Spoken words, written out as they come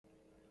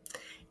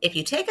If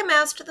You Take a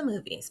Mouse to the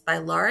Movies by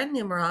Laura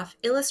Numeroff,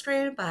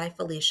 illustrated by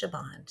Felicia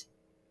Bond.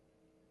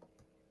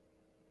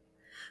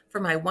 For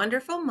my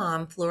wonderful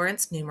mom,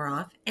 Florence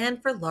Numeroff,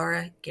 and for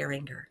Laura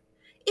Geringer.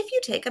 If you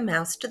take a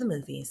mouse to the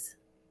movies.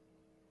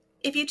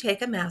 If you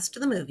take a mouse to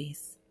the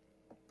movies.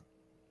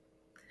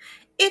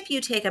 If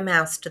you take a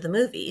mouse to the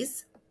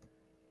movies,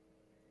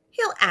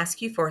 he'll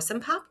ask you for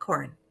some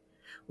popcorn.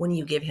 When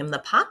you give him the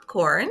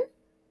popcorn,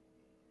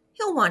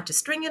 he'll want to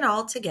string it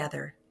all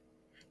together.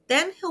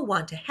 Then he'll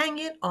want to hang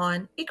it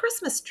on a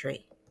Christmas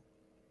tree.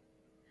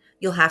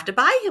 You'll have to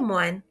buy him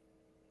one.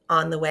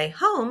 On the way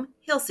home,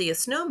 he'll see a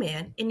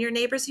snowman in your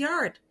neighbor's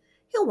yard.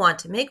 He'll want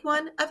to make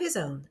one of his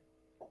own.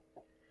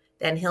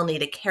 Then he'll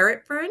need a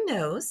carrot for a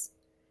nose.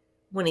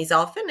 When he's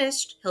all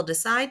finished, he'll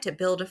decide to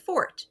build a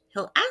fort.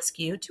 He'll ask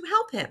you to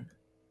help him.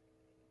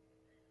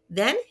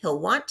 Then he'll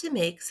want to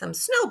make some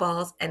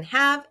snowballs and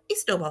have a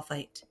snowball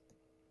fight.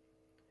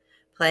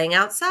 Playing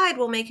outside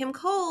will make him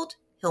cold.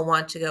 He'll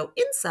want to go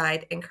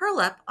inside and curl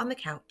up on the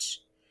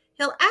couch.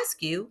 He'll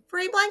ask you for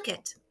a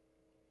blanket.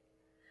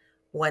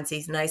 Once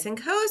he's nice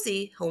and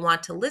cozy, he'll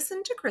want to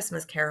listen to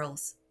Christmas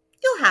carols.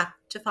 You'll have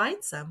to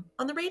find some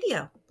on the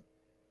radio.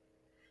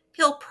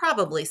 He'll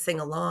probably sing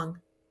along.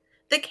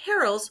 The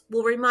carols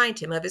will remind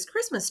him of his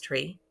Christmas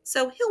tree,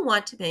 so he'll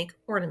want to make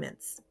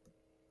ornaments.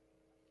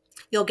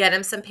 You'll get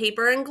him some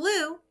paper and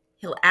glue.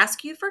 He'll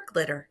ask you for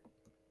glitter.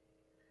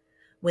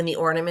 When the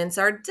ornaments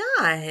are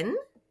done,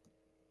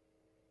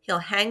 he'll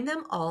hang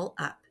them all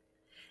up.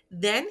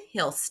 Then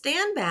he'll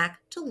stand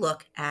back to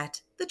look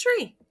at the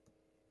tree.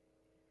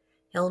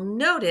 He'll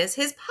notice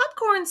his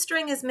popcorn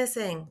string is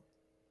missing.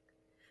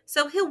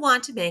 So he'll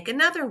want to make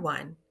another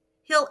one.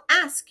 He'll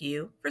ask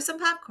you for some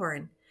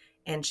popcorn.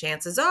 And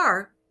chances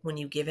are, when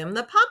you give him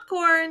the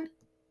popcorn,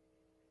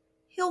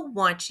 he'll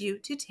want you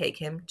to take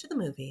him to the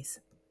movies.